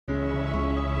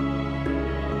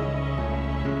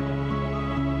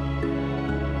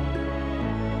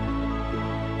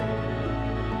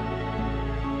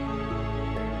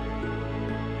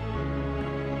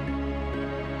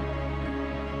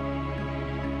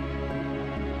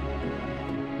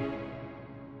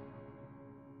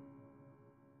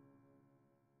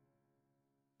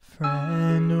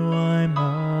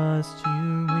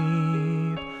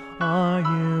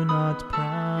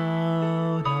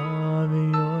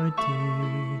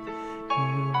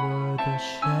the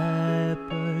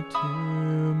shepherd to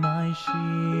my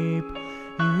sheep.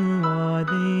 You are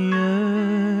the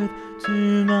earth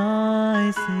to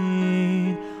my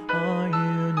seed. Are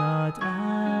you not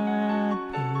at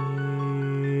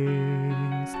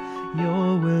peace?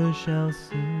 Your will shall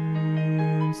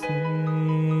soon cease.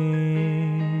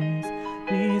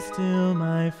 Be still,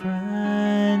 my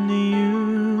friend,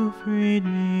 you freed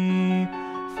me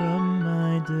from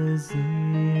my disease.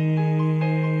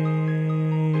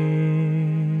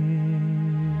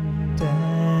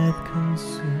 Death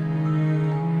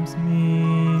consumes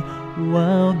me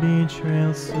while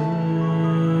betrayal surrounds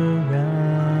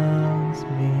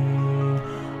me.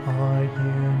 Are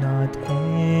you not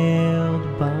ailed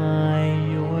by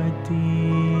your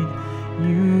deed?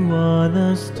 You are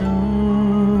the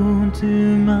stone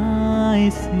to my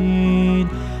seed.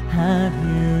 Have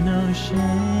you no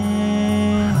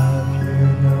shame? Have you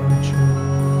no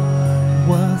joy?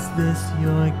 Was this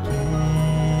your gain?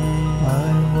 I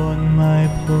want my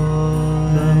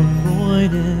blood. The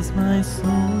void is my soul.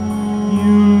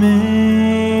 You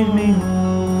made me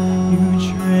whole. You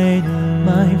traded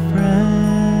my friend.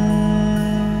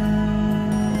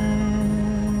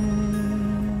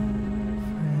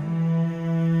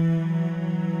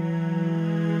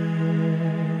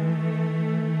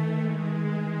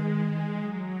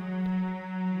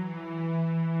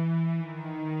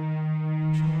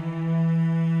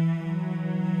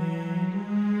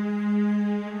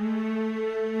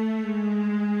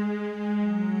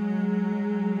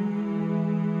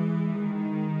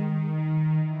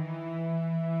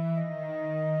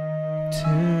 To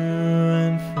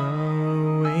and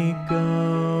fro we go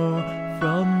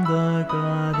from the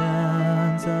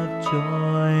gardens of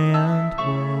joy and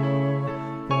woe.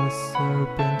 The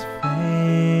serpent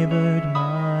favored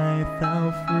my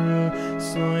foul fruit,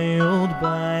 soiled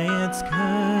by its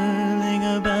curling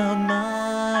about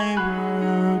my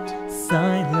root.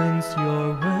 Silence your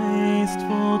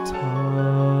wasteful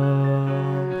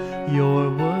tongue, your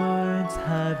words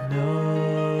have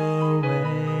no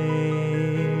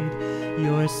weight.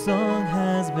 Your song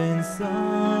has been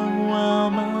sung while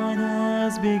mine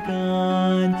has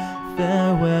begun.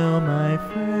 Farewell, my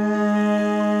friend.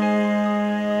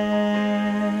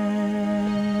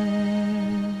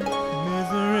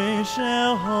 Misery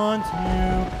shall haunt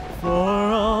you for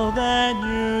all that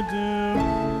you do.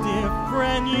 Dear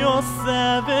friend, your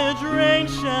savage reign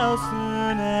shall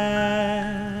soon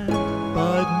end.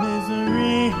 But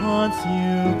misery haunts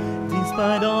you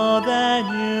despite all that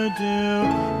you do.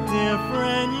 Dear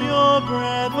friend, your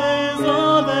breath is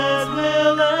all that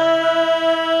will end.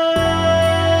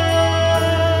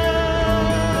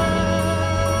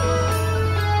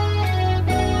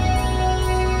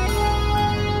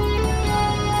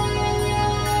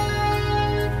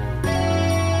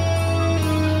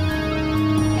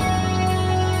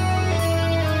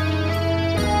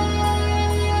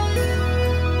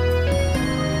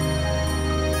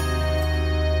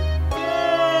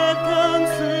 Death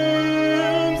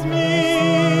consumes me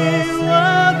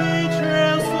while betrayal